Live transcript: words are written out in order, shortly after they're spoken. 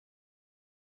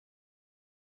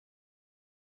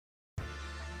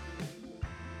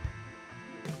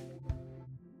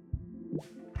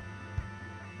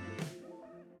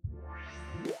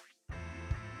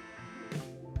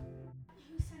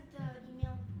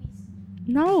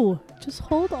No, just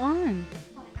hold on.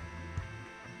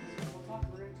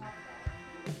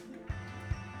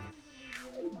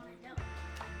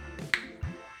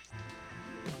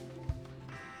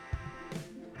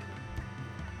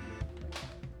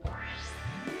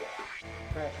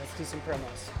 Alright, let's do some promos.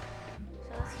 So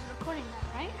this is recording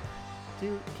now, right?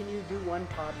 Can you do one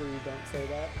pod where you don't say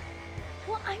that?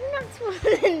 Well, I'm not supposed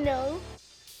to know.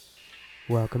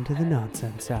 Welcome to the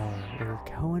Nonsense Hour, where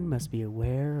Cohen must be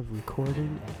aware of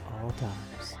recording at all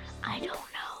times. I don't know.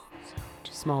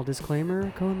 So Small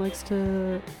disclaimer, Cohen likes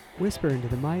to whisper into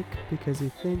the mic because he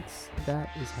thinks that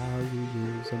is how you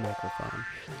use a microphone.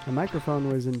 A microphone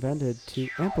was invented to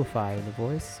amplify the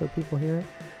voice so people hear it,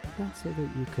 not so that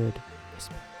you could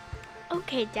whisper.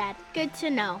 okay, Dad. Good to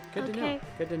know. Good to okay. know.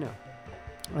 Good to know.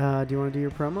 Do you want to do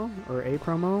your promo or a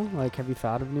promo? Like, have you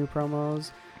thought of new promos?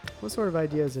 What sort of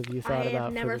ideas have you thought I about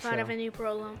have never for the thought show? of a new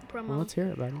promo. Well, let's hear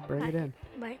it, buddy. Bring it in.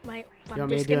 You You want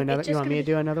me to do another? You want me to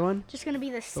do another one? Just gonna be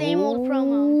the same old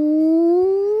promo.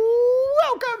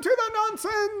 Welcome to the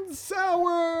Nonsense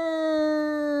Hour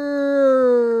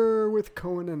with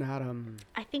Cohen and Adam.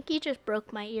 I think you just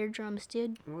broke my eardrums,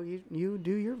 dude. Well, you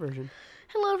do your version.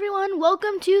 Hello, everyone.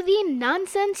 Welcome to the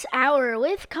Nonsense Hour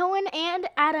with Cohen and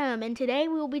Adam. And today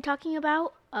we will be talking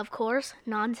about, of course,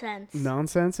 nonsense.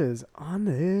 Nonsense is on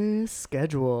the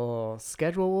schedule.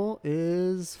 Schedule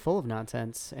is full of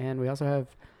nonsense, and we also have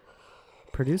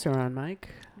producer on mic.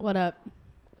 What up?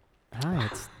 Hi,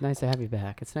 it's nice to have you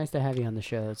back. It's nice to have you on the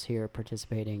show. It's here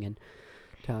participating and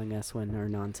telling us when our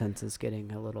nonsense is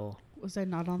getting a little. Was I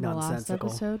not on the last Nonsensical.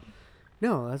 episode?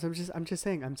 No, I'm just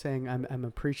saying. I'm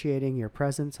appreciating your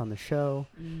presence on the show,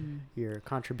 your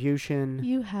contribution.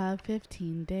 You have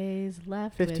 15 days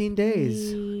left. 15 with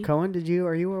days. me. Cohen,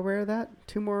 are you aware of that?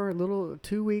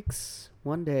 2 weeks,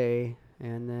 1 day,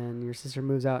 and then your sister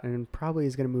moves out and probably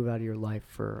is going to move out of your life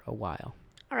for a while.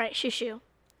 All right, shoo.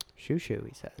 Shoo shoo,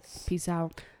 he says. Peace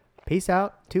out. Peace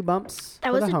out. 2 bumps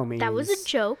for the homies. That was a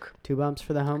joke. 2 bumps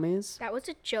for the homies. That was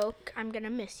a joke. I'm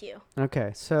gonna miss you. Okay,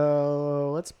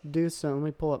 so let's do some. Let me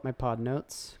pull up my pod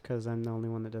notes because I'm the only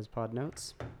one that does pod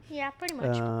notes. Yeah, pretty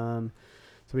much. So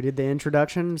we did the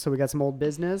introduction. So we got some old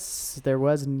business. There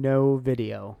was no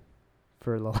video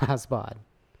for the last pod,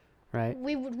 right?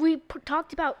 We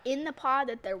talked about in the pod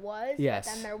that there was, Yes.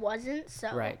 but then there wasn't.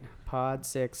 So Right. Pod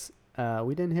 6.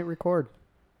 We didn't hit record,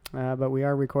 but we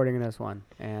are recording this one,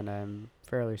 and I'm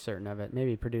fairly certain of it.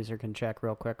 Maybe producer can check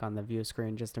real quick on the view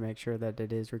screen just to make sure that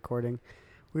it is recording.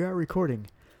 We are recording.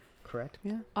 Correct?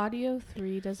 Yeah. Audio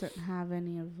 3 doesn't have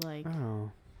any of like.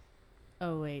 Oh.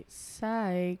 Wait,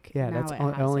 psych. Yeah, Now that's it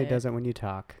only has does it when you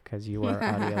talk because you are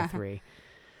audio 3.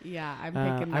 Yeah, I'm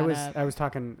picking that up. I was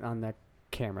talking on the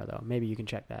camera though. Maybe you can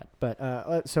check that.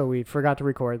 But so we forgot to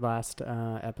record last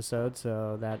episode,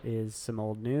 so that is some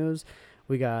old news.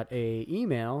 We got a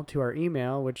email to our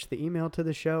email, which the email to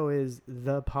the show is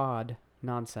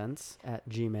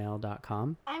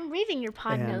thepodnonsense@gmail.com. I'm reading your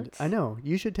pod And notes. I know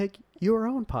you should take your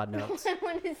own pod notes. I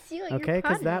want to see what Okay, your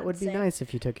pod because that would notes be say. nice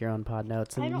if you took your own pod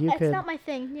notes and I don't. you That's could. not my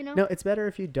thing, you know. No, it's better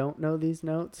if you don't know these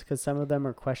notes because some of them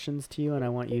are questions to you, and I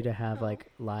want you to have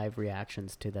like live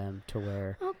reactions to them to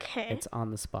where Okay. it's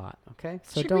on the spot. Okay,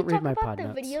 so Should don't we read talk my about pod the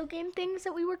notes. video game things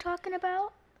that we were talking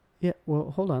about? Yeah, well,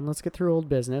 hold on. Let's get through old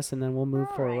business and then we'll move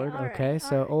All right, forward. all Okay, right,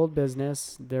 so all right. old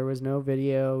business. There was no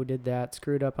video. Did that.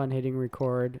 Screwed up on hitting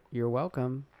record. You're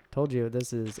welcome. Told you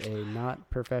this is a not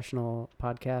professional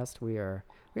podcast. We have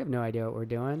no idea what we're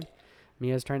doing.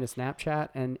 Mia's trying to Snapchat,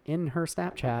 and in her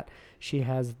Snapchat, she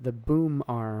has the boom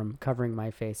arm covering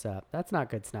my face up. That's not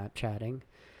good Snapchatting.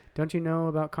 Don't you know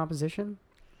about composition?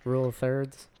 Rule of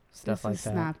thirds? Stuff like this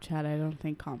is that. Snapchat. I don't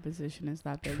think composition is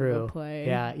that big True. of a play.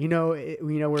 Yeah, you know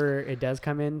where it does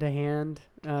come into hand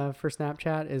for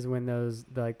Snapchat is when those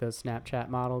Snapchat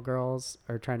model girls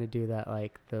are trying to do that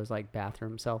those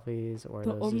bathroom selfies or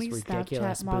The those only just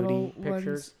ridiculous Snapchat model booty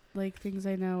pictures. ones, things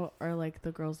I know are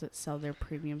the girls that sell their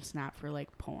premium Snap for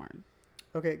porn.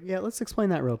 Okay, yeah, let's explain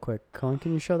that real quick. Colin,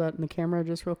 can you show that in the camera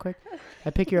just real quick?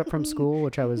 I pick you up from school,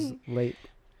 which I was late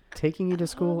taking you to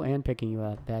school and picking you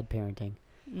up. Bad parenting.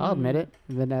 I'll admit it.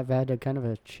 Then I've had a kind of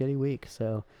a shitty week,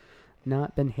 so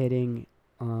not been hitting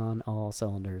on all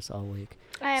cylinders all week.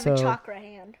 I have a chakra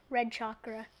hand. Red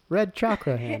chakra. Red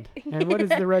chakra hand. And what does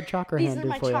the red chakra These hand are do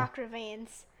my for you? chakra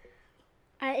veins.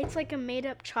 It's like a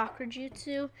made-up chakra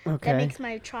jutsu Okay. that makes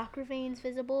my chakra veins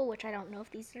visible, which I don't know if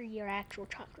these are your actual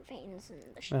chakra veins in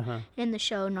the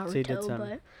show Naruto, So you did some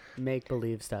but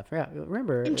make-believe stuff. Yeah,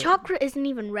 remember. and chakra isn't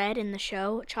even red in the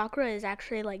show. Chakra is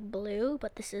actually like blue,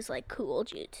 but this is like cool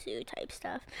jutsu type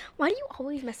stuff. Why do you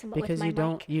always mess up with because my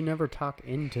mic? you never talk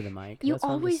into the mic. You That's what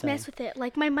I'm just always saying. mess with it.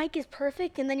 Like my mic is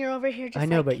perfect, and then you're over here just I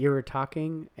know, like, but you were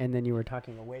talking, and then you were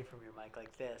talking away from your mic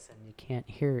like this, and you can't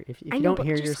hear. If I you know, don't but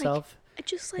hear just yourself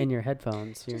just in your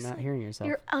headphones, you're just not like- hearing yourself.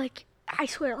 you're like, I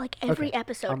swear, like every Okay, I'll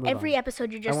episode, move every on.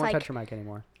 episode, you're I just won't like, touch your mic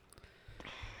anymore.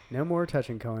 No more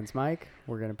touching Cohen's mic.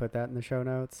 We're going to put that in the show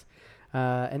notes.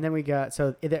 And then we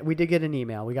did get an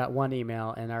email. We got one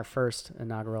email, and our first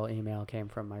inaugural email came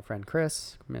from my friend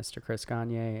Chris, Mr. Chris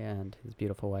Gagne, and his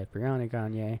beautiful wife, Brianna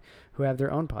Gagne, who have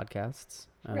their own podcasts.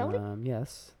 Really?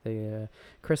 Yes.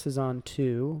 Chris is on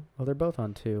 2. Well, they're both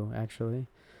on 2, actually.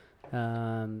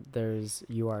 There's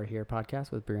You Are Here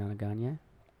podcast with Brianna Gagne.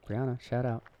 Brianna, shout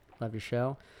out. Love your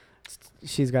show.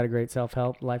 She's got a great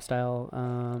self-help lifestyle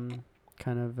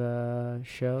kind of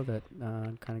show that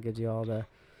kind of gives you all the,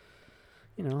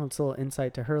 it's a little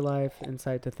insight to her life,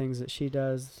 insight to things that she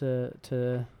does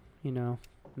to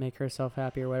make herself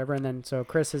happy or whatever. And then so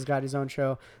Chris has got his own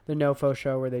show, the NoFo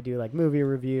Show, where they do like movie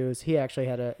reviews. He actually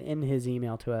had in his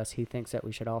email to us, he thinks that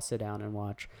we should all sit down and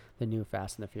watch the new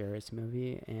Fast and the Furious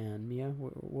movie. And Mia,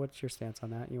 what's your stance on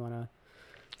that? You want to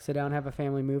sit down and have a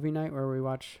family movie night where we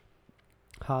watch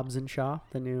Hobbs and Shaw,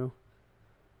 the new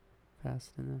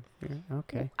Fast and the Furious?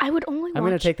 Okay. I would only watch. I'm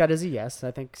going to take that as a yes. I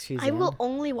think she's I in. will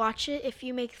only watch it if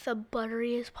you make the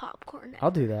butteriest popcorn.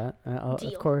 I'll do that.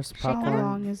 Deal. Of course, How popcorn.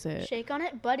 long is it? Shake on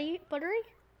it, buttery.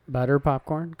 Butter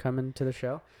popcorn coming to the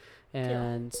show.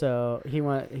 And so he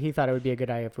thought it would be a good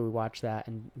idea if we watch that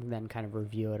and then kind of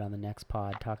review it on the next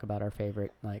pod, talk about our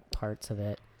favorite like parts of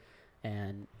it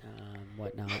and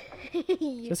whatnot.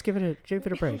 Just give it a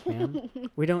break, man.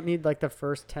 We don't need like the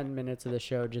first 10 minutes of the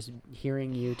show just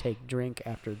hearing you take drink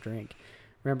after drink.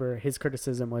 Remember, his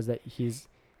criticism was that he's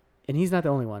not the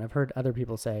only one. I've heard other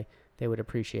people say they would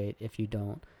appreciate if you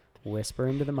don't whisper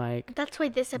into the mic. That's why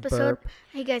this episode. Burp.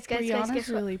 Hey guys, Brianna's guess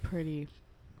what? really pretty.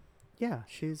 Yeah,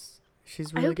 she's I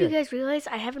really hope good. you guys realize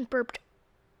I haven't burped.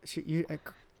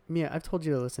 Mia, I've told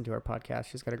you to listen to her podcast.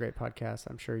 She's got a great podcast.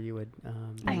 I'm sure you would. I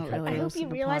don't like really I her. hope listen you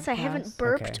to realize I haven't podcasts.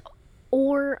 burped Okay.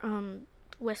 or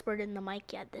whispered in the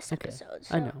mic yet this Okay. episode.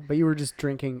 So. I know, but you were just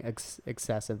drinking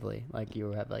excessively, like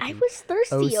you have like. I an was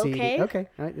thirsty. OCD. Okay. Okay.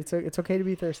 All right. It's okay to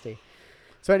be thirsty.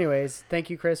 So, anyways, thank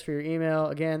you, Chris, for your email.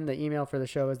 Again, the email for the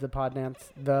show is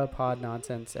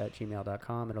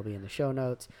thepodnonsense@gmail.com. It'll be in the show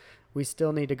notes. I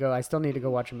still need to go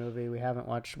watch a movie. We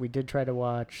did try to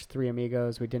watch Three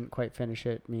Amigos. We didn't quite finish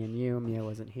it. Me and you. Mia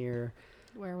wasn't here.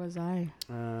 Where was I?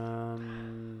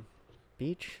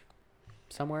 Beach,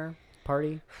 somewhere,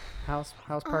 party, house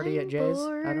party at Jay's.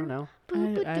 I don't know. I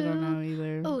don't know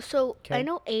either. Oh, so I Okay.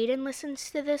 know Aiden listens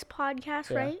to this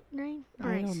podcast, Yeah. right?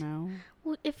 I don't know.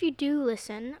 Well, if you do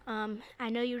listen, I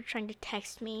know you were trying to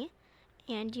text me,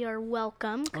 and you're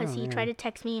welcome, because he tried to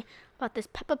text me about this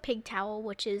Peppa Pig towel,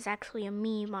 which is actually a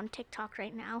meme on TikTok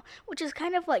right now, which is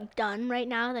kind of like done right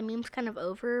now. The meme's kind of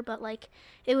over, but like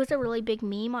it was a really big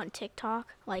meme on TikTok,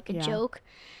 like a joke.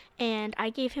 And I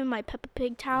gave him my Peppa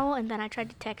Pig towel, and then I tried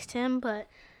to text him, but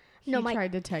He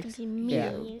tried to text me,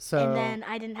 Yeah, so- and then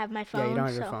I didn't have my phone. Yeah, you don't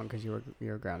have your so. phone because you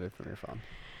were grounded from your phone.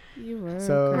 You were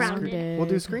So Grounded. we'll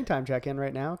do screen time check-in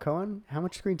right now. Cohen, how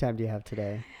much screen time do you have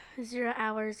today? 0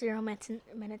 hours, 0 minutes,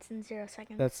 and 0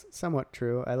 seconds. That's somewhat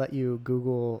true. I let you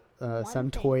Google some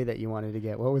thing. toy that you wanted to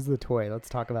get. What was the toy? Let's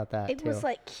talk about that It too. was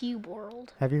like Cube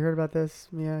World. Have you heard about this?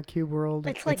 Yeah, Cube World.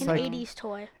 It's like an 80s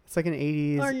toy. It's like an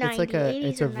 80s. Or 90s. It's like 80s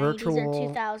it's a or 90s or virtual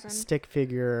 2000. stick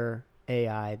figure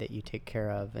AI that you take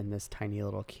care of in this tiny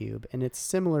little cube, and it's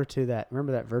similar to that.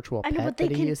 Remember that virtual I know, pet but they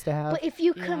that he can. used to have? But if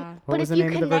you Yeah. can, What but was if the you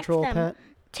name of the connect virtual them, pet?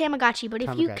 Tamagotchi. But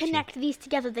if you Tamagotchi. connect these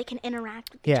together, they can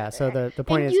interact with each Yeah, other. so the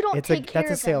point And is, you don't it's take care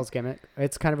that's a of them. sales gimmick.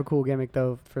 It's kind of a cool gimmick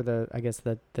though for the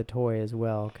toy as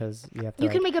well, because you have to. You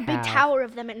can like, make a big have- tower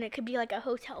of them, and it could be like a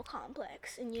hotel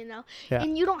complex, and Yeah.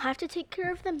 and you don't have to take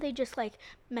care of them. They just like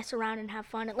mess around and have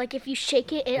fun. Like if you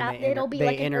shake it, and they it'll be they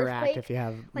like an interact earthquake. if you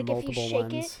have Like if you multiple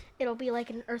shake ones. it, it'll be like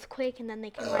an earthquake, and then they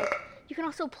can like. You can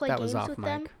also play That games was off with mic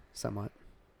them. somewhat.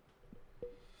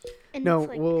 And No, it's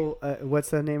like we'll. What's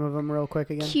the name of them, real quick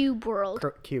again? Cube World.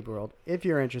 Cube World. If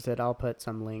you're interested, I'll put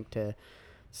some link to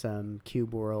some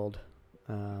Cube World.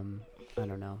 I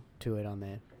don't know, to it on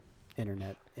the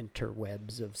internet,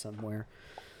 interwebs of somewhere.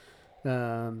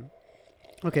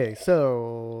 Okay,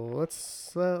 so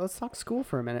let's talk school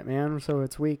for a minute, man. So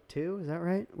it's week 2, is that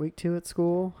right? Week 2 at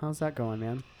school. How's that going,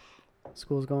 man?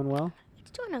 School's going well.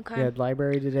 He's doing okay. You had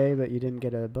library today, but you didn't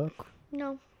get a book?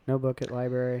 No. No book at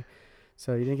library.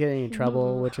 So you didn't get any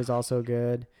trouble, which is also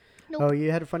good. Nope. Oh,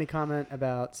 you had a funny comment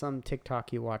about some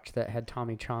TikTok you watched that had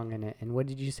Tommy Chong in it. And what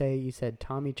did you say? You said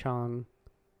Tommy Chong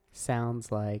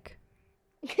sounds like...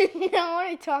 I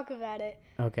want to talk about it.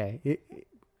 Okay.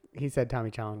 He said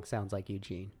Tommy Chong sounds like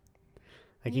Eugene.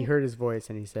 Like he heard his voice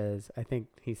and he says, I think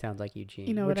he sounds like Eugene.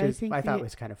 You know which what is, I thought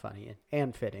was kind of funny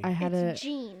and fitting. I had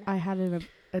Gene. an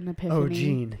epiphany. Oh,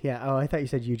 Gene. Yeah. Oh, I thought you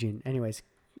said Eugene. Anyways.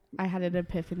 I had an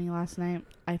epiphany last night.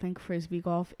 I think Frisbee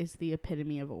golf is the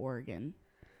epitome of Oregon.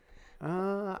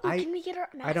 Can we get our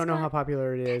mascot? I don't know how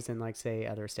popular it is in, like, say,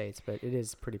 other states, but it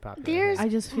is pretty popular. I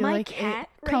just feel my like cat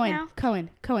Cohen,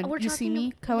 we're you see talking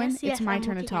me? Cohen, yes, it's my I'm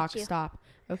turn to looking at talk. you. Stop.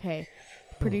 Okay.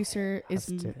 Producer is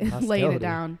laying hostility. it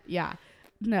down. Yeah.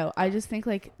 No, I just think,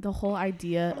 like, the whole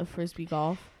idea of Frisbee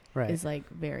golf is, like,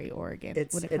 very Oregon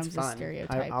when it comes to fun.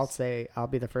 stereotypes. I'll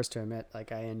be the first to admit,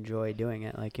 like, I enjoy doing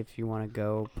it. Like, if you want to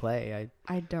go play,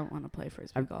 I don't want to play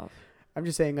Frisbee golf. I'm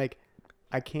just saying, like,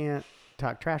 I can't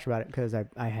talk trash about it because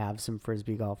I have some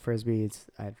Frisbee golf. Frisbees,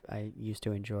 I used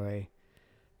to enjoy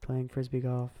playing Frisbee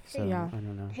golf. So Yeah. I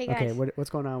don't know. Hey, Okay, guys. what's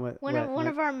going on with One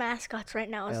of our mascots right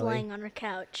now is Ellie? laying on her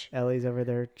couch, Ellie's over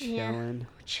there Yeah. chilling.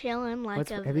 chilling like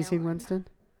a Have you seen villain. Winston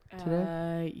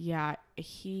today? Yeah,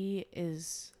 he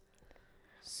is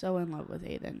so in love with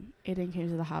Aiden. Aiden came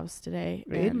to the house today.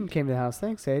 Aiden came to the house.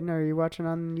 Thanks, Aiden. Are you watching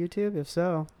on YouTube? If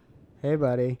so, hey,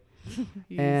 buddy.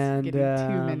 He's And, getting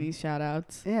too many shout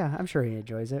outs. Yeah, I'm sure he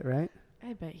enjoys it, right?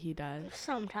 I bet he does.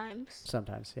 Sometimes.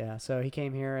 Sometimes, yeah. So he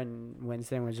came here, and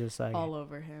Winston was just like, All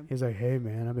over him. he's like, hey,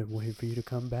 man, I've been waiting for you to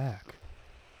come back.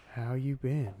 How you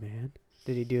been, man?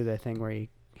 Did he do the thing where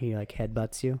he like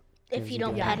headbutts you? If you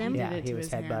don't Yeah, pet him. yeah. did it he to was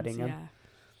his headbutting hands, him. Yeah.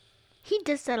 He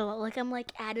does that a lot. Like, I'm,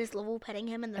 like, at his level petting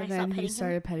him, and then And I stop then he petting him.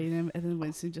 started petting him, and then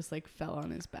Winston just like fell on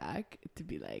his back to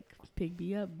be like, "Pick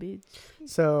me up, bitch."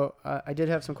 So I did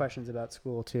have some questions about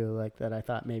school too, like that I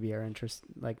thought maybe are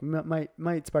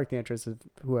might spark the interest of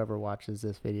whoever watches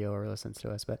this video or listens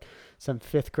to us. But some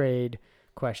 5th grade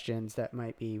questions that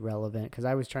might be relevant because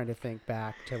I was trying to think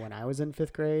back to when I was in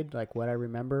 5th grade, like what I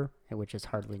remember, which is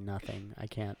hardly nothing. I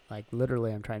can't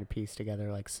literally. I'm trying to piece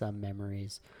together like some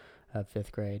memories of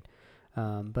 5th grade.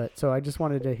 But so I just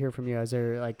wanted to hear from you. Is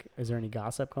there any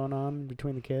gossip going on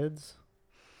between the kids?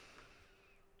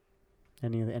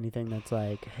 Anything that's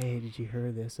like, hey, did you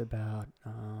hear this about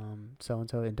so and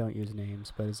so? And don't use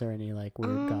names, but is there any like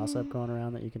weird gossip going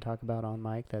around that you can talk about on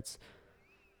mic that's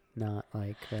not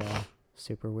like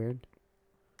super weird?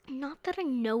 Not that I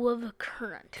know of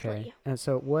currently. Okay. And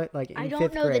so what in I don't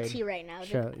 5th know grade, the tea right now.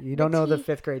 Sure, you the don't know the tea-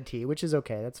 5th grade tea, which is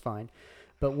okay. That's fine.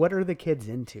 But what are the kids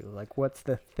into? Like, what's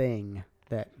the thing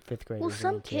that 5th graders Well, are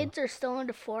some into? kids are still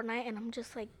into Fortnite, and I'm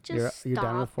just like, You're stop.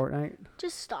 done with Fortnite?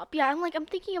 Just stop. Yeah, I'm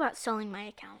thinking about selling my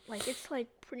account. Like, it's like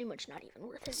pretty much not even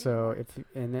worth it. So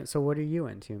anymore. so what are you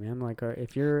into, man? Like,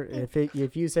 if you're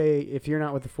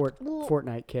not with the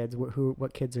Fortnite kids,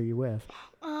 what kids are you with?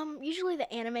 Usually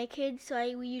the anime kids.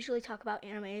 So we usually talk about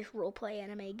animes, roleplay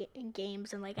anime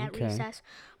games, and like at recess.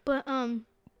 But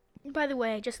by the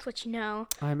way, just to let you know,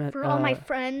 for all my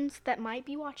friends that might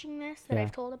be watching this that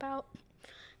I've told about,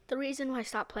 the reason why I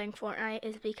stopped playing Fortnite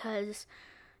is because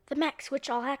the mechs, which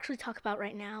I'll actually talk about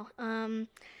right now.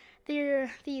 There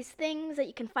are these things that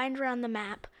you can find around the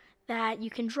map that you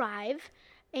can drive,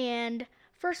 and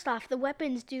first off, the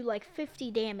weapons do like 50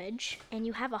 damage, and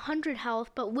you have 100 health,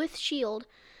 but with shield,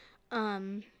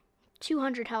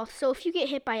 200 health. So if you get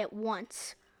hit by it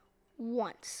once,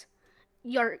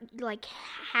 your like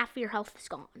half your health is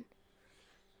gone.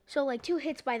 So like 2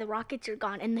 hits by the rockets, you're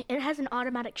gone, and it has an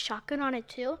automatic shotgun on it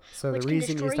too. So which the can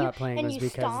reason you destroy stopped playing and was you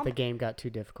because stomp. the game got too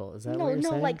difficult. Is that what you're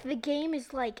saying? Like the game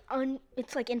is like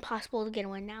it's like impossible to get a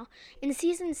win now. In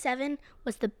season 7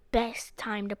 was the best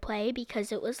time to play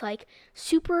because it was like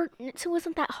it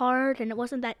wasn't that hard and it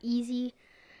wasn't that easy.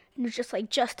 And it was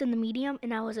just in the medium,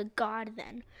 and I was a god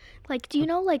then. Like, do you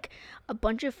know like a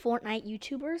bunch of Fortnite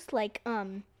YouTubers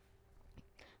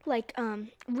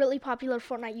really popular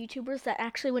Fortnite YouTubers that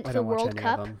actually went to the World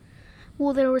Cup?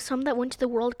 Well, there were some that went to the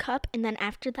World Cup, and then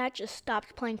after that just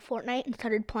stopped playing Fortnite and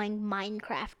started playing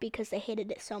Minecraft because they hated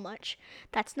it so much.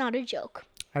 That's not a joke.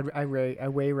 I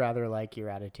way rather like your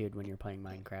attitude when you're playing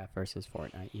Minecraft versus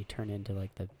Fortnite. You turn into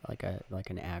like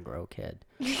an aggro kid.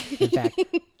 In fact,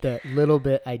 the little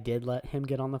bit I did let him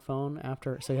get on the phone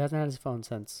after, so he hasn't had his phone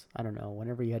since, I don't know,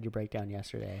 whenever you had your breakdown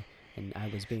yesterday. And I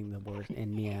was being the worst.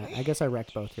 And Mia, I guess I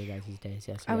wrecked both your guys' days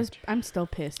yesterday. I'm still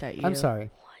pissed at you. I'm sorry.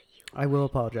 I will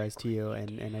apologize to you,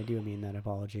 and I do mean that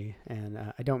apology. And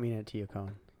I don't mean it to you,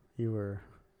 Colin. You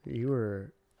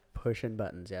were pushing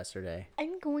buttons yesterday.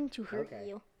 I'm going to hurt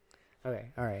you. Okay,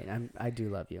 all right. I do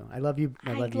love you. I love you.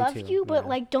 I love you too. You, but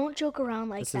like, don't joke around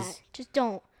like that. Just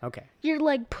don't. Okay. You're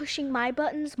like pushing my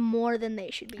buttons more than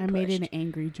they should be. I made an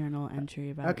angry journal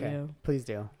entry about you. Okay, please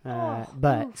do.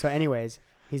 So anyways,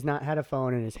 he's not had a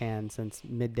phone in his hand since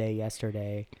midday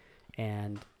yesterday,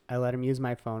 and I let him use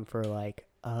my phone for like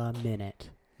a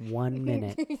minute, 1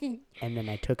 minute, and then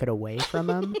I took it away from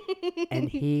him, and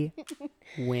he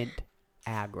went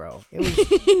aggro. It was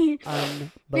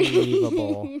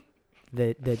unbelievable.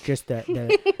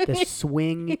 The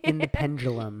swing in the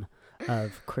pendulum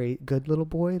of good little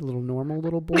boy, little normal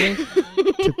little boy,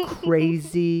 to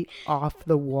crazy off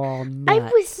the wall nuts. I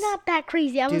was not that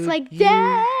crazy. I was like,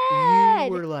 Dad!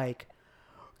 You were like,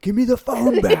 give me the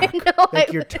phone back. No,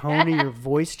 like your tone of your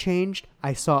voice changed.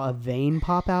 I saw a vein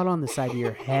pop out on the side of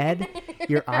your head.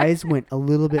 Your eyes went a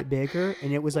little bit bigger,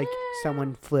 and it was like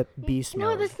someone flipped beast mode.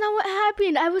 No, that's not what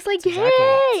happened. I was like,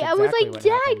 I was like,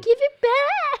 Dad, happened. Give it back.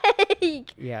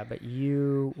 Yeah, but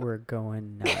you were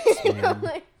going nuts, man. No, I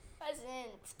wasn't.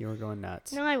 You were going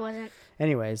nuts. No, I wasn't.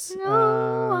 Anyways.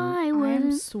 No, I wasn't.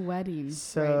 I'm sweating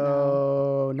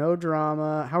So, right now. No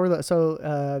drama. How are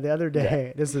the other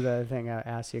day, this is the other thing I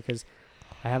asked you, because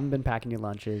I haven't been packing you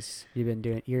lunches.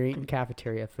 You're eating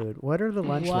cafeteria food. What are the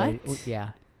lunch ladies?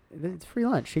 Yeah. It's free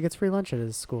lunch. She gets free lunch at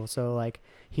his school. So, like,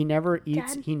 he never usually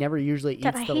eats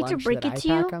the lunch that I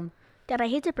pack him. Dad, I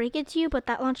hate to break it to you, but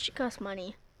that lunch costs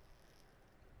money.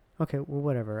 Okay, well,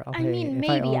 whatever. I'll pay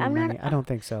maybe. I own money. I don't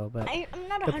think so, but I'm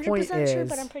not 100% sure,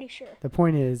 but I'm pretty sure. The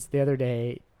point is, the other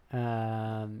day,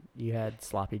 you had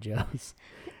sloppy joes,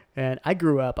 and I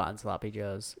grew up on sloppy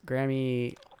joes.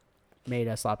 Grammy made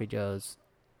us sloppy joes.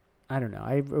 I don't know.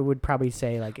 I would probably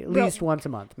say like at least once a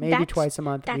month, maybe twice a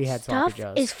month. We had sloppy joes. That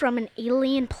stuff is from an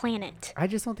alien planet. I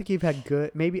just don't think you've had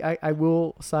good. Maybe I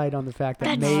will side on the fact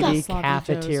that maybe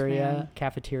cafeteria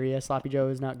sloppy joe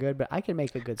is not good, but I can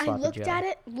make a good sloppy joe.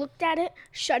 I looked at it,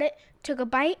 shut it, took a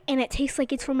bite, and it tastes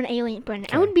like it's from an alien planet.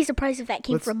 Okay. I wouldn't be surprised if that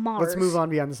came from Mars. Let's move on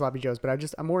beyond the sloppy joes, but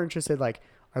I'm more interested, like,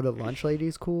 are the lunch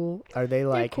ladies cool? Are they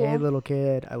like, cool. Hey, little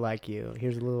kid, I like you.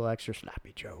 Here's a little extra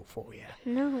sloppy joe for you.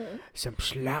 No. Some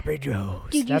sloppy joes.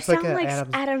 Dude, you sound like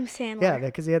Adam Sandler. Yeah,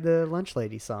 because he had the lunch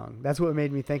lady song. That's what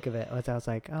made me think of it. I was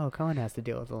like, oh, Colin has to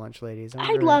deal with the lunch ladies.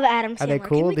 I love Adam Sandler. Are they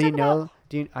cool? Do you know?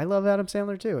 I love Adam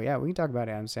Sandler too. Yeah, we can talk about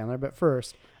Adam Sandler. But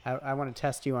first, I want to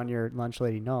test you on your lunch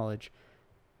lady knowledge.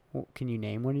 Well, can you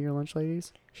name one of your lunch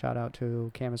ladies? Shout out to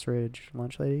Camas Ridge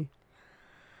lunch lady.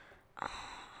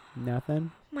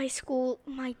 Nothing? My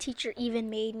teacher even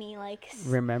made me like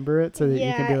remember it so that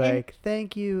you can be like,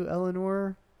 thank you,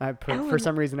 Eleanor. For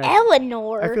some reason,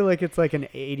 Eleanor. I feel like it's like an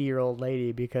 80-year-old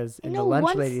lady, because in the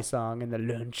lunch lady song, and the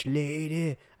lunch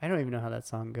lady, I don't even know how that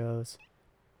song goes.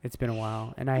 It's been a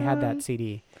while, and I had that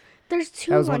CD. There's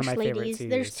two lunch ladies.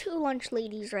 There's two lunch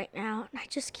ladies right now, and I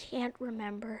just can't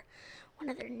remember one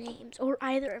of their names or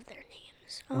either of their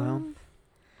names. Well,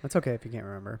 that's okay if you can't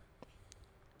remember.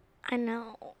 I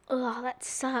know. Oh, that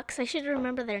sucks. I should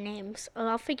remember their names. Oh,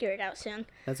 I'll figure it out soon.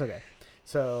 That's okay.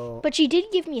 So. But she did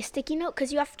give me a sticky note,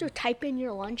 because you have to type in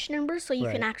your lunch number so you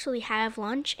can actually have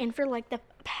lunch. And for like the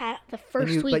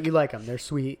first week. But you like them. They're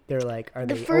sweet. They're like, are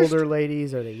they older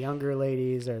ladies? Are they younger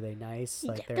ladies? Are they nice?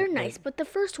 Like they're nice. But the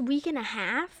first week and a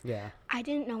half, I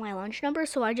didn't know my lunch number,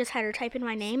 so I just had her type in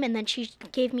my name, and then she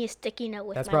gave me a sticky note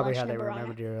with my lunch number on it. That's probably how they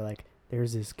remembered you. Like,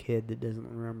 there's this kid that doesn't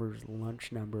remember his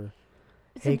lunch number.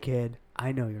 Hey, kid,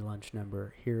 I know your lunch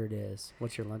number. Here it is.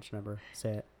 What's your lunch number?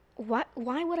 Say it. What?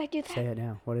 Why would I do that? Say it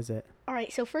now. What is it? All right.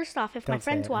 So first off, if my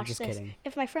friends watch this, don't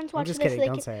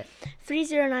say it.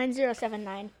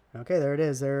 309079. Okay, there it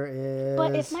is. There is.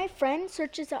 But if my friend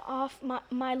searches it off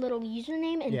my little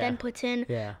username and then puts in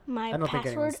my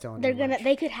password,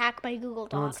 they could hack my Google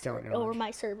Docs or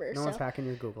my server. No one's hacking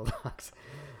your Google Docs.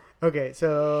 Okay,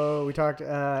 so we talked.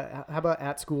 How about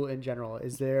at school in general?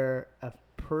 Is there a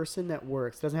person that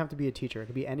works? Doesn't have to be a teacher. It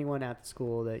could be anyone at the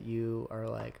school that you are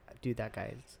like, dude, that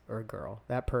guy or a girl,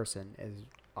 that person is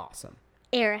awesome.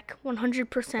 Eric,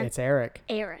 100%. It's Eric.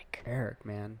 Eric,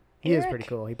 man, he is pretty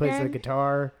cool. He plays the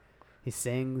guitar, he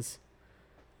sings,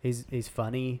 he's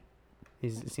funny. He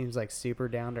seems like super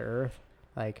down to earth.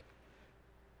 Like,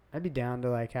 I'd be down to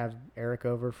like have Eric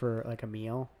over for like a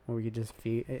meal where we could just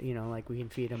feed, like we can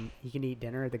feed him. He can eat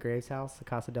dinner at the Graves house, the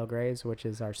Casa del Graves, which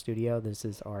is our studio. This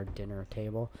is our dinner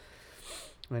table.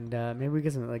 And maybe we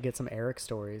get some Eric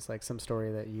stories, like some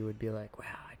story that you would be like, wow,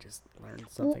 I just learned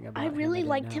something about him. I really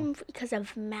liked him because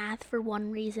of math for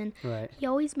one reason. Right. He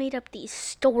always made up these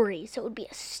stories, so it would be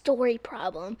a story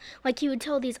problem. Like he would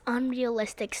tell these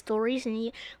unrealistic stories,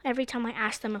 and every time I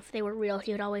asked him if they were real,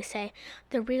 he would always say,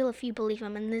 "They're real if you believe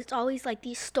them." And there's always like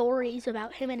these stories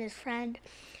about him and his friend.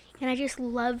 And I just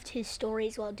loved his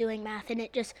stories while doing math, and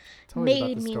it just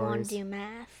made me want to do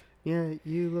math. Yeah,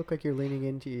 you look like you're leaning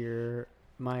into your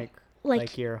mic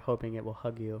like you're hoping it will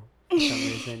hug you for some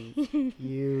reason.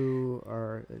 You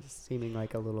are seeming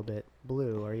like a little bit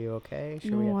blue. Are you okay?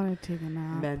 Should we want to take a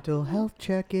nap? Mental health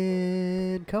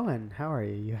check-in. Cohen, how are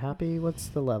you? You happy? What's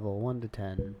the level? 1 to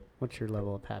 10. What's your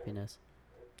level of happiness?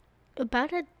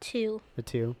 About a 2. A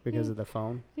 2 because of the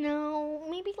phone? No,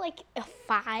 maybe like a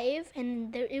 5,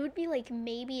 and it would be like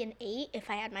maybe an 8 if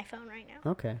I had my phone right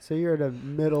now. Okay, so you're at a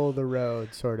middle of the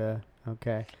road, sort of.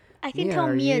 Okay. I can tell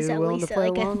Mia's at least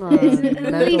like a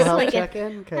mental health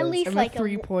check-in? At least I'm like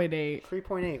 3.8.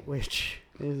 3.8, which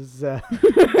is it's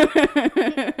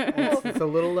a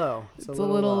little low. It's a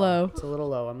little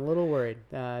low. I'm a little worried,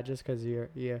 just because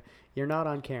you're not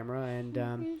on camera, and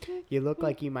you look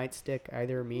like you might stick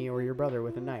either me or your brother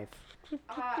with a knife.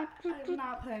 I'm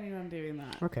not planning on doing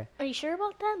that. Okay. Are you sure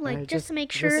about that? Like, just to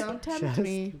make sure. Don't tempt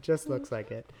me. Just looks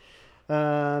like it.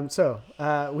 So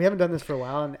we haven't done this for a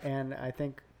while, and I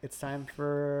think it's time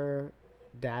for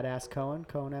Dad Ask Cohen.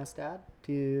 Cohen Ask Dad.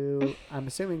 I'm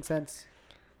assuming since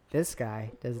this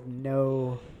guy does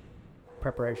no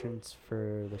preparations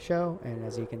for the show, and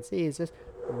as you can see, he's just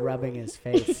rubbing his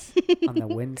face on the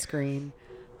windscreen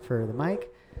for the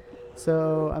mic.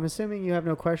 So I'm assuming you have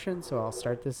no questions, so I'll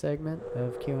start this segment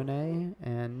of Q&A.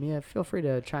 And Mia, feel free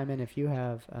to chime in if you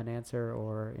have an answer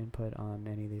or input on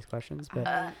any of these questions.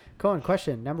 But Cohen,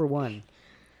 question number 1.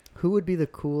 Who would be the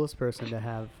coolest person to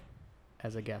have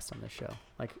as a guest on the show?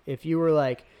 Like, if you were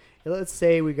like, let's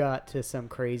say we got to some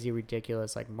crazy,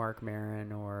 ridiculous, like Mark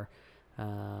Maron or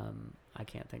I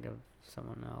can't think of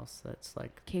someone else that's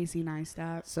like Casey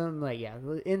Neistat. Some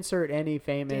insert any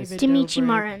famous Dimitri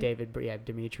Martin.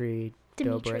 Dimitri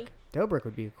Dobrik. Dobrik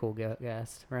would be a cool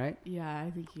guest, right? Yeah,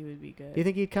 I think he would be good. Do you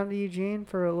think he'd come to Eugene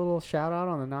for a little shout out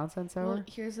on the Nonsense Hour? Well,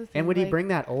 here's the thing. And would he bring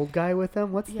that old guy with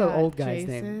him? What's the old guy's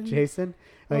name? Jason?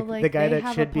 Well, the guy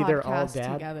that should be their all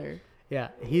dad? Together. Yeah,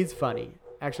 he's funny.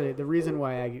 Actually, the reason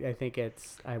why I think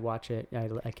I watch it,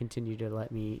 I continue to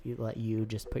let you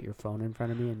just put your phone in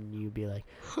front of me and you be like,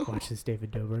 watch this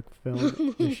David Dobrik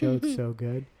film. The show, it's so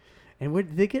good. And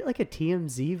did they get like a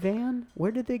TMZ van?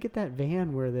 Where did they get that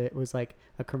van where it was like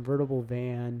a convertible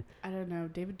van? I don't know.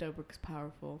 David Dobrik's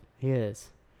powerful. He is.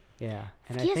 Yeah.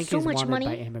 And I think so he's much wanted money.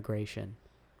 by immigration.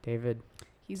 David,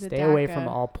 stay away from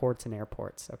all ports and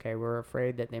airports. Okay, we're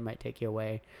afraid that they might take you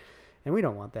away. And we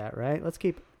don't want that, right?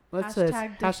 Hashtag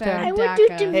I would do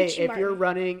Dimitri Hey, if Martin.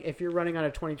 you're running on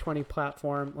a 2020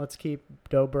 platform, let's keep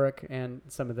Dobrik and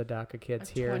some of the DACA kids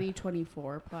here.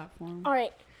 2024 platform. All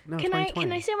right. No, can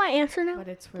I say my answer now? But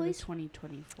it's for please? the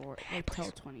 2024. Until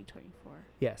 2024.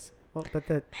 Yes. Well, but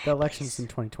the election's in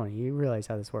 2020. You realize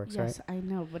how this works, right? Yes, I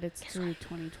know, but it's through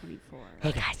 2024.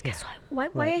 Hey guys, guess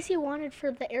what? Why is he wanted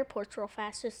for the airports real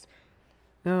fast?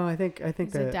 No, I think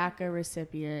he's a DACA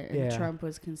recipient, and Trump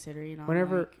was considering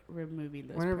removing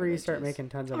those. Whenever you start making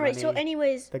tons of money, money, so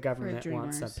anyways, the government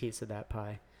wants a piece of that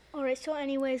pie. All right, so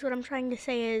anyways, what I'm trying to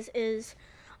say is,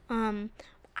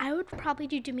 I would probably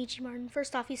do Dimitri Martin.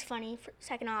 First off, he's funny.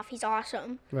 Second off, he's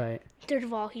awesome. Right. Third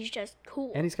of all, he's just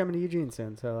cool. And he's coming to Eugene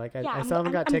soon, so I still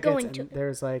haven't got tickets. And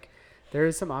there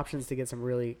is some options to get some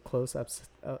really close-ups.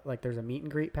 Like there's a meet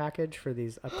and greet package for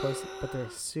these up close, but they're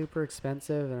super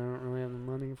expensive, and I don't really have the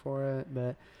money for it.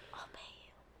 But I'll pay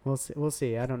you. We'll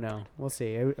see. I don't know. We'll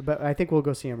see. But I think we'll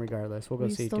go see him regardless. We'll go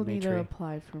see Dimitri. We still need to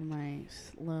apply for my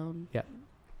loan. Yep.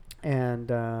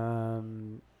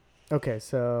 And okay,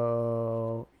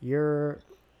 so you're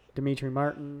Dimitri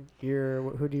Martin.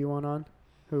 Who do you want on?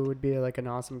 Who would be like an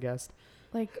awesome guest?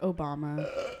 Like Obama.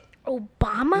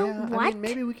 Obama? Yeah, what? I mean,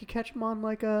 maybe we could catch him on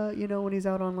like when he's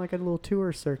out on like a little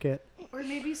tour circuit. Or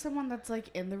maybe someone that's like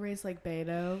in the race like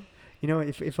Beto. You know,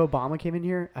 if Obama came in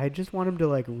here, I just want him to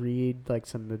like read like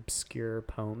some obscure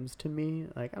poems to me.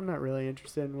 Like, I'm not really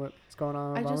interested in what's going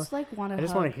on with Obama. I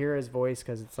just want to hear his voice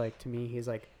because it's like, to me, he's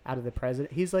like out of the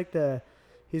president. He's like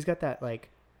he's got that like,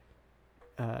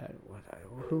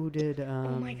 who did? Oh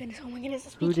my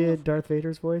goodness! Who did Darth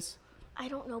Vader's voice? I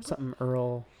don't know. Something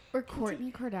Earl. Or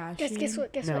Kourtney Kardashian. Guess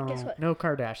what? No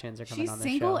Kardashians are coming on this show.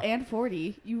 She's single and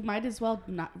 40. You might as well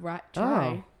not try.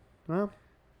 Oh, well.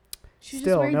 She's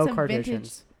still just wearing no some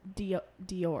Kardashians. vintage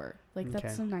Dior. Like,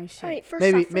 that's some nice shit. All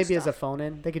right, maybe as a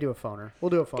phone-in. They could do a phoner. We'll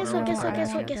do a phoner. Guess what,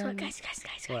 Guess what? guys.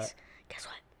 What? Guess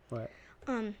what?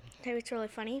 What? It's really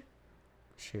funny.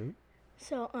 Shoot.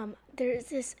 So, there's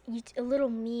this a little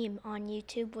meme on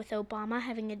YouTube with Obama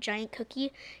having a giant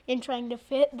cookie and trying to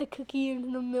fit the cookie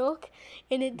in the milk,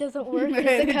 and it doesn't work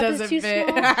because the cup is too small.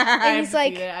 And he's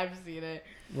like, I've seen it.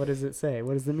 What does it say?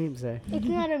 What does the meme say? It's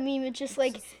not a meme. It's just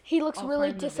like he looks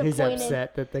really disappointed. He's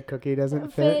upset that the cookie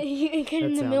doesn't fit.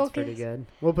 That sounds pretty good.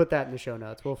 We'll put that in the show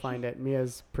notes. We'll find it.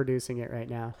 Mia's producing it right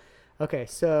now. Okay,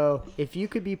 so if you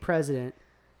could be president,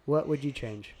 what would you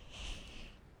change?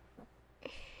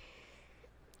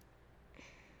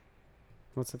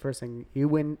 What's the first thing? You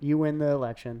win the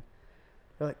election.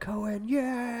 They're like, Cohen,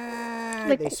 yeah.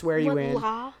 Like, they swear you in.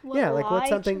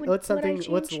 What's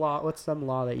some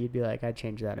law that you'd be like, I'd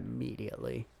change that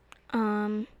immediately?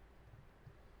 You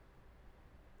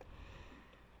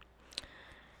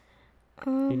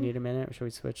need a minute? Or should we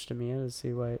switch to Mia to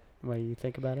see what you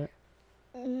think about it?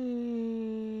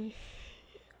 I'm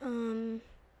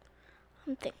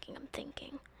thinking.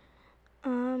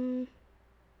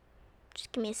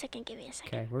 Just give me a second.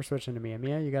 Okay, we're switching to Mia.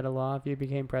 Mia, you got a law if you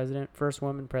became president, first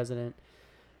woman president.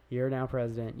 You're now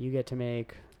president. You get to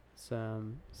make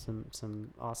some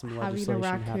awesome legislation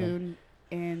happen. Having a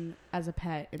raccoon as a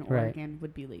pet in Oregon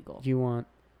would be legal. You want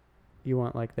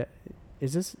like that?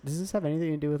 Does this have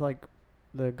anything to do with like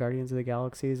the Guardians of the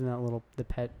Galaxies and the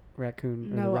pet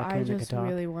raccoon? No, or the raccoon I just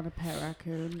really want a pet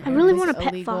raccoon. I really want a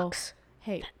pet fox.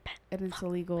 Hey, and it's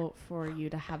illegal for you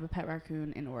to have a pet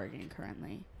raccoon in Oregon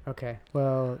currently. Okay.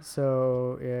 Well,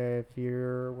 so if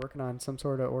you're working on some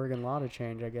sort of Oregon law to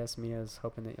change, I guess Mia's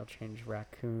hoping that you'll change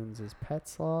raccoons as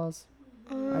pets laws.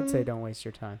 I'd say don't waste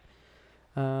your time.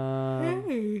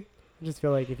 I just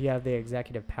feel like if you have the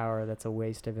executive power, that's a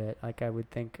waste of it. Like, I would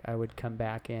think I would come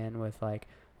back in with like,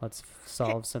 let's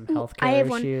solve some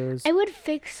healthcare issues. I would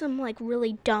fix some like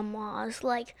really dumb laws.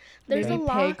 Like there's a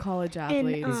law. Pay college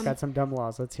athletes. He's got some dumb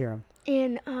laws. Let's hear them.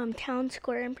 In Town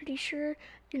Square, I'm pretty sure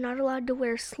you're not allowed to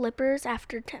wear slippers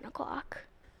after 10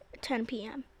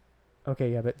 p.m.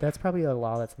 Okay, yeah, but that's probably a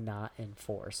law that's not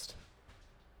enforced.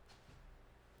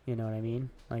 You know what I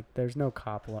mean? Like, there's no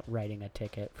cop writing a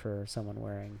ticket for someone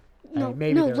wearing.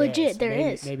 Legit, there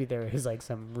is. Maybe there is like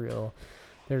some real.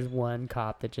 There's one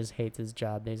cop that just hates his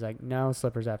job. And he's like, no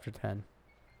slippers after 10.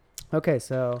 Okay,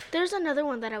 so. There's another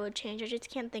one that I would change. I just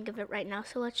can't think of it right now,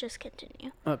 so let's just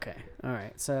continue. Okay, all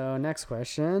right. So, next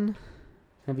question.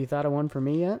 Have you thought of one for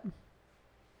me yet?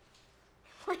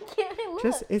 Why can't I look?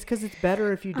 It's because it's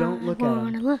better if you don't look at them. I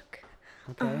want to look.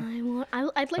 Okay.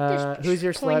 I'd like to who's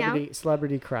your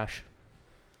celebrity crush?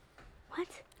 What?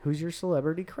 Who's your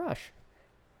celebrity crush?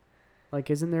 Like,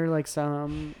 isn't there like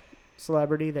some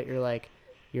celebrity that you're like,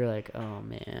 oh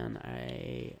man,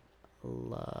 I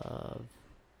love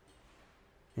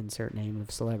insert name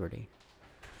of celebrity.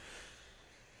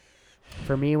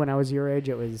 For me, when I was your age,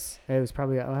 it was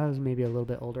probably, I was maybe a little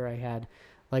bit older. I had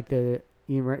like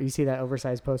you see that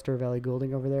oversized poster of Ellie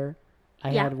Goulding over there?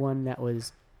 I had one that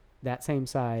was that same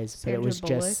size, but it was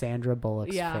just Sandra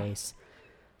Bullock's face.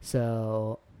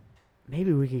 So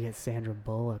maybe we could get Sandra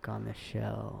Bullock on the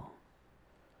show.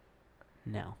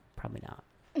 No, probably not.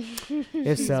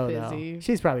 If so, busy. Though,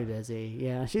 she's probably busy.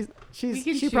 Yeah, she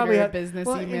probably had a business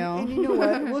email. And you know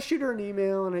what? We'll shoot her an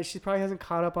email, and she probably hasn't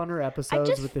caught up on her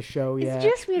episodes with the show yet. It's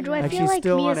just weird. I feel like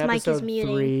Mia's mic is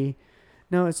muting. 3.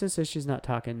 No, it's just that she's not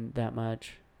talking that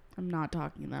much. I'm not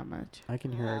talking that much. I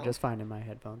can hear her just fine in my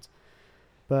headphones.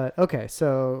 But okay,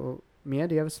 so Mia,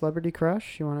 do you have a celebrity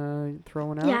crush? You want to throw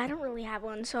one out? Yeah, I don't really have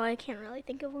one, so I can't really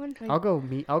think of one. I'll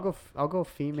go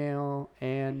female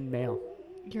and male.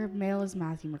 Your male is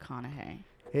Matthew McConaughey.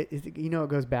 It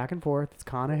goes back and forth. It's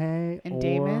McConaughey and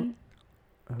Damon.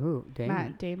 Oh, Damon.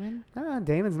 Matt Damon?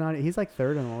 Damon's not. He's like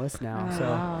third on the list now.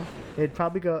 Wow. It'd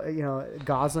probably go,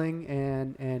 Gosling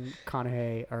and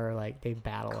McConaughey are like, they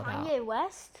battle it out. Kanye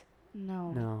West?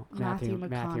 No. Matthew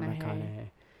McConaughey.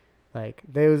 Like,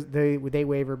 they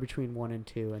waver between 1 and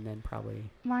 2, and then probably.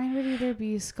 Mine would either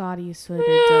be Scott Eastwood or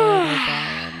Dylan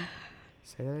O'Brien.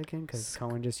 Say that again, because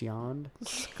Cohen just yawned.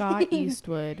 Scott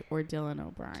Eastwood or Dylan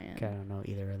O'Brien. Okay, I don't know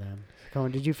either of them.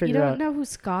 Cohen, did you figure out? You don't know who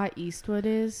Scott Eastwood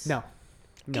is? No.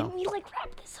 Can we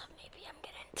wrap this up? Maybe I'm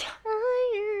getting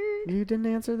tired. You didn't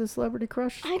answer the celebrity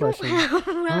crush question.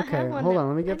 Okay, hold on.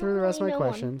 Let me get through the rest of my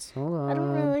questions. Hold on. I don't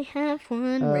really have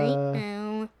one right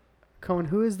now. Cohen,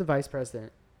 who is the vice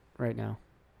president right now?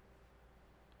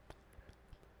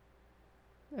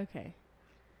 Okay.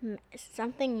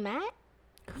 Something Matt?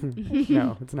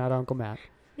 No, it's not Uncle Matt.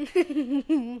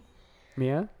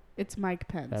 Mia? It's Mike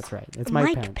Pence. That's right. It's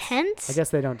Mike Pence. Pence? I guess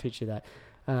they don't teach you that.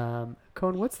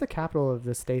 Cohen, what's the capital of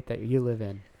the state that you live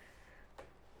in?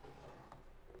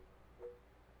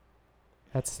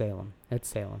 That's Salem. It's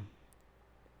Salem.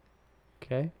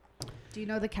 Okay. Do you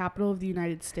know the capital of the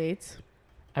United States?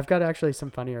 I've got actually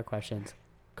some funnier questions.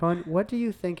 Cohen, what do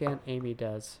you think Aunt Amy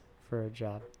does for a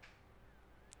job?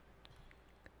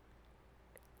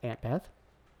 Aunt Beth?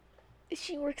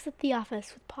 She works at the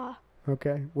office with Pa.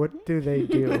 Okay. What do they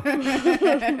do?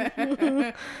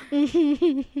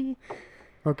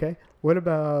 Okay. What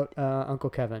about Uncle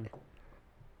Kevin? Do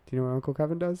you know what Uncle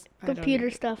Kevin does? Computer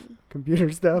stuff.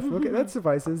 Computer stuff. Okay, that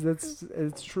suffices.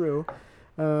 It's true.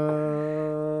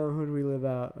 Who do we live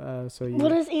out? What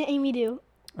does Aunt Amy do?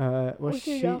 Well,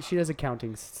 she does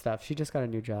accounting stuff. She just got a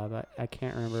new job. I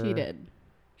can't remember. She did.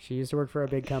 She used to work for a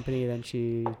big company, then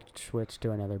she switched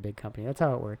to another big company. That's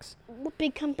how it works. What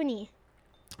big company?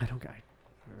 I don't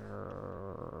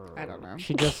know.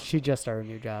 She just started a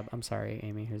new job. I'm sorry,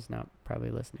 Amy, who's not probably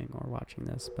listening or watching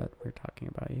this, but we're talking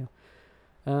about you.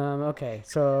 Okay,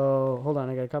 so hold on.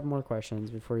 I got a couple more questions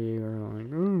before you are like, I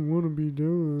don't want to be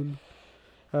done.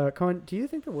 Cohen, do you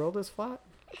think the world is flat?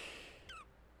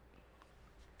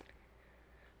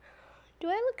 Do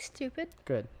I look stupid?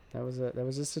 Good. That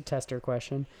was just a tester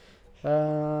question. Let's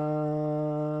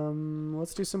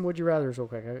do some would you rathers real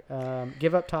quick.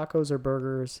 Give up tacos or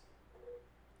burgers.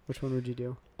 Which one would you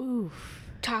do? Oof.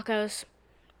 Tacos.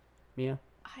 Mia?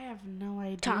 I have no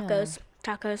idea. Tacos.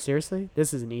 Seriously?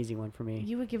 This is an easy one for me.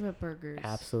 You would give up burgers.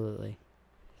 Absolutely.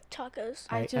 Tacos.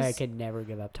 I could never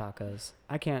give up tacos.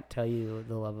 I can't tell you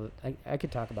the love of... I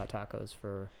could talk about tacos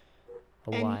for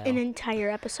a while. An entire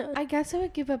episode. I guess I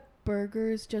would give up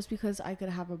burgers just because I could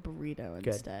have a burrito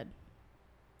instead.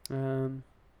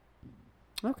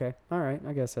 Okay. All right.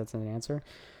 I guess that's an answer.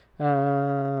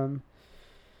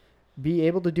 Be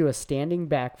able to do a standing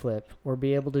backflip or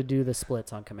be able to do the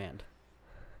splits on command.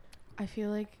 I feel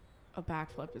like a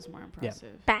backflip is more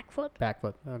impressive. Yeah.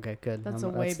 Backflip. Okay, good. That's a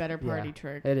way better party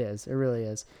trick. It is. It really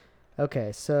is.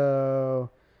 Okay, so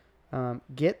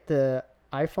get the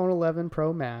iPhone 11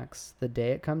 Pro Max the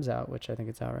day it comes out, which I think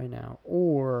it's out right now,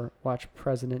 or watch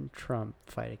President Trump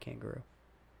fight a kangaroo.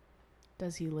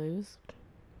 Does he lose?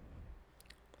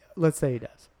 Let's say he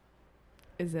does.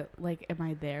 Is it like, am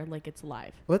I there? Like it's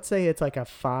live? Let's say it's like a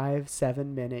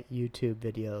 5-7 minute YouTube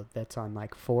video that's on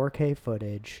like 4K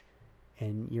footage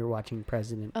and you're watching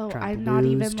President Trump lose I'm not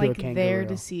even to a like kangaroo. there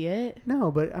to see it.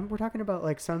 No, but we're talking about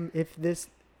like Then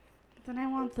I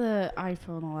want the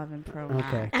iPhone 11 Pro Max.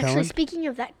 Okay. Actually, Cohen? speaking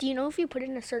of that, do you know if you put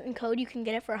in a certain code, you can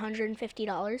get it for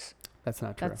 $150? That's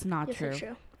not true. That's not Yes, true. it's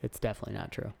true. It's definitely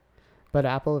not true. But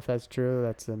Apple, if that's true,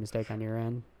 that's a mistake on your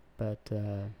end. But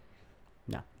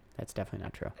no, that's definitely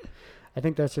not true. I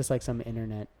think that's just like some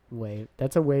internet way.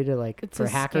 That's a way to It's for a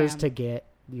hackers scam. to get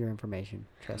your information.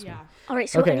 Trust me. All right,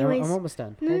 so Okay, anyways. I'm almost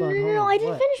done. No, Hold on. I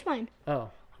didn't What? finish mine. Oh.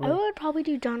 I would probably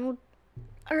do iPhone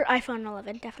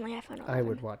 11. Definitely iPhone 11. I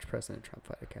would watch President Trump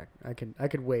fight a cat. I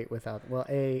could wait without. Well,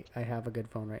 I have a good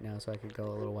phone right now, so I could go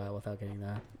a little while without getting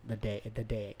the day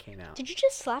it came out. Did you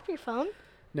just slap your phone?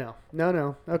 No.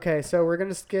 Okay, so we're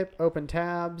gonna skip open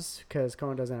tabs because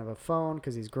Cohen doesn't have a phone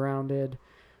because he's grounded.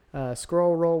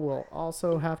 Scroll roll will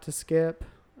also have to skip.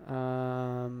 Do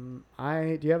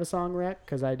you have a song rec?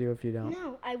 Because I do if you don't.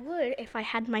 No, I would if I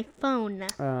had my phone.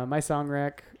 My song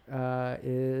rec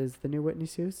is the new Whitney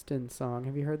Houston song.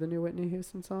 Have you heard the new Whitney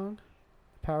Houston song?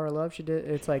 Power of Love. She did.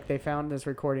 It's like they found this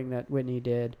recording that Whitney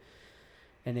did,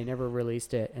 and they never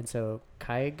released it. And so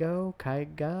Kygo.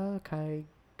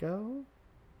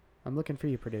 I'm looking for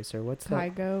you, producer. What's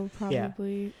that? Kygo,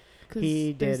 probably. Yeah.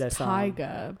 He did a song.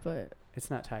 Tyga, but It's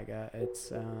not Tyga. It's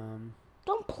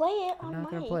Don't play it I'm on not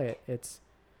mic. gonna play it. It's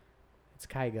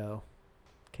Kygo,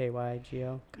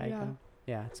 Kygo. Kygo.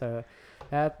 Yeah. So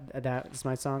that's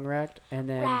my song rec, and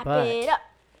then Wrap it up.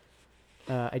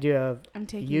 I do have I'm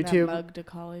taking YouTube. that mug to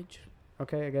college.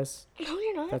 Okay, I guess No,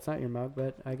 you're not. that's not your mug,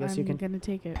 but I guess I'm you can. gonna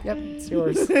take it. Yep, it's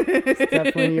yours. It's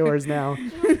definitely yours now.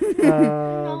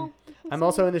 No. I'm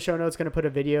also in the show notes going to put a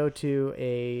video to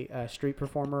a street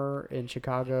performer in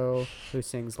Chicago who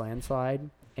sings Landslide.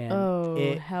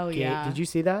 And hell yeah! Did you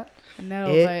see that?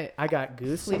 No, but I got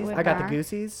goosies. Fleetwood I got Mac? the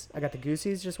goosies. I got the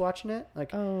goosies just watching it.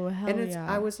 Like, hell yeah!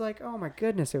 I was like, oh my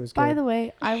goodness, it was good. By the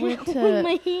way, I went Oh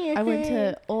my to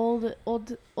hand.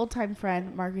 old time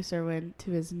friend Marcus Irwin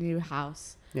to his new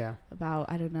house. Yeah. About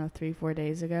 3-4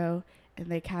 days ago,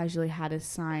 and they casually had a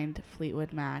signed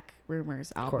Fleetwood Mac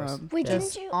Rumors course. album Wait,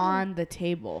 just didn't you, on the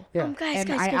table. Yeah. Guys, And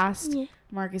guys, I guys. asked Yeah.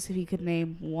 Marcus if he could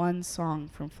name one song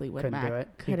from Fleetwood Couldn't Mac. do it.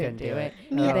 He Couldn't do it.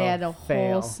 Me. They had a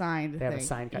Fail. whole signed They have thing. a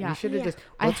signed copy. Yeah. You should have Yeah. just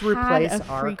I let's had replace a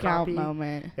our freak out copy.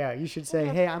 moment. Yeah, you should say,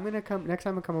 hey, I'm gonna come next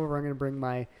time I come over. I'm gonna bring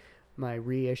my my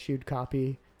reissued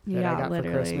copy that I got for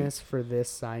Christmas for this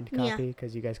signed copy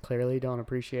because you guys clearly don't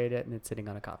appreciate it, and it's sitting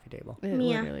on a coffee table. It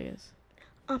literally is.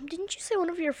 Didn't you say one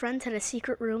of your friends had a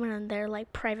secret room in their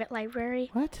like private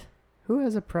library? What? Who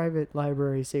has a private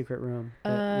library secret room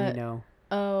that we know?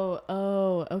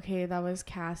 Oh, okay. That was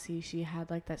Cassie. She had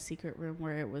like that secret room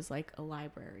where it was like a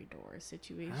library door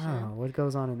situation. Oh, what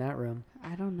goes on in that room?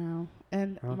 I don't know.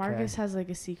 And Marcus has like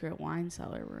a secret wine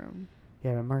cellar room.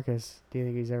 Yeah, but Marcus, do you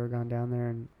think he's ever gone down there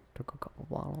and took a couple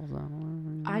bottles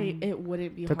out? It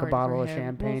wouldn't be took hard a bottle for of him.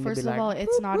 champagne. Well, first to be of all,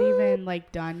 it's whoop, not whoop. even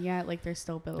like done yet. Like they're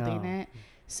still building it.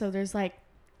 So there's like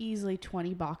easily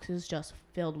 20 boxes just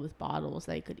filled with bottles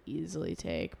that he could easily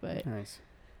take. But nice.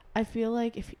 I feel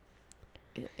like if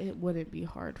it wouldn't be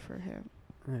hard for him.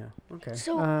 Yeah. Okay.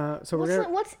 So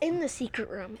what's in the secret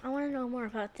room? I want to know more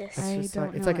about this. It's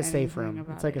like a safe room.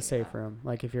 It's like a safe room.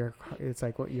 Like it's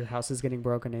like what your house is getting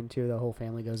broken into. The whole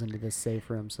family goes into this safe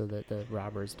room so that the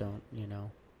robbers don't,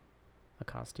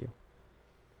 accost you.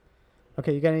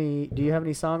 Okay, do you have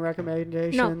any song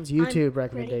recommendations? No, YouTube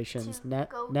recommendations?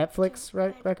 Netflix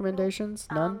recommendations?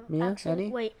 None? Mia? Actually, Any?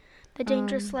 wait. The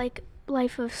Dangerous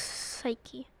Life of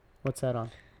Psyche. What's that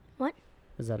on? What?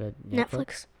 Is that a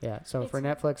Netflix? Yeah. So for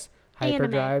Netflix,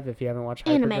 Hyperdrive. If you haven't watched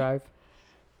Hyperdrive,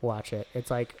 watch it. It's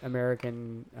like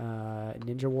American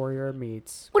Ninja Warrior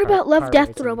meets. What about Love,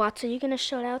 Death, Robots? Are you gonna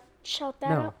shout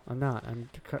that out? No, I'm not. I'm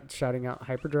shouting out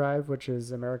Hyperdrive, which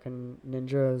is American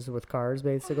ninjas with cars,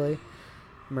 basically.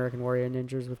 American Warrior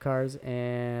ninjas with cars,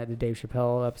 and the Dave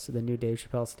Chappelle episode, the new Dave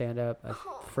Chappelle stand-up. I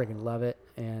friggin' love it.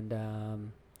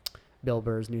 And Bill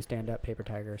Burr's new stand-up, Paper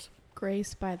Tigers.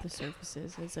 Grace by the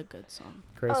Surfaces is a good song.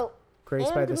 Grace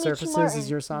by the Surfaces is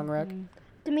your song rec?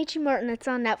 Dimitri Martin, it's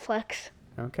on Netflix.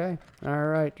 Okay. All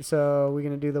right. So we're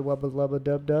going to do the wubba lubba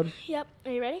dub dub? Yep.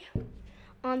 Are you ready?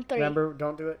 On 3. Remember,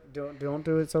 don't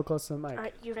do it so close to the mic. All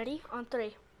right, you ready? On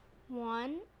 3.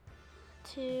 1,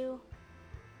 2.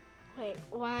 Wait.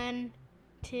 1,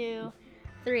 2,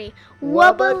 3.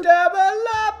 Wubba dubba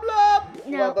lub lub.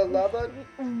 No. Wubba lubba.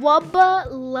 Wubba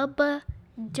lubba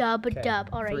dub dub.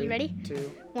 All right, 3, you ready? 2,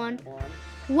 1. 1.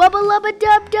 Wubba lubba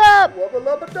dub dub. Wubba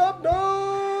lubba dub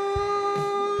dub.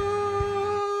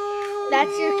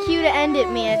 That's your cue to end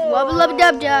it, man. Wubba lubba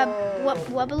dub dub.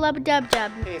 Wubba lubba dub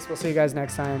dub. Peace. We'll see you guys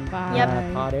next time. Bye.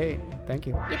 Yep. Pod 8. Thank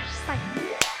you. Yep. Bye.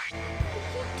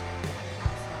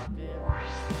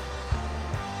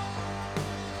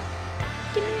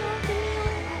 Give me all, give me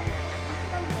all.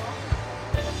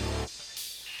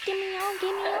 Give me all,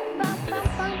 give me all. Ba, ba, ba,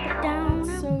 ba, down.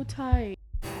 So tight.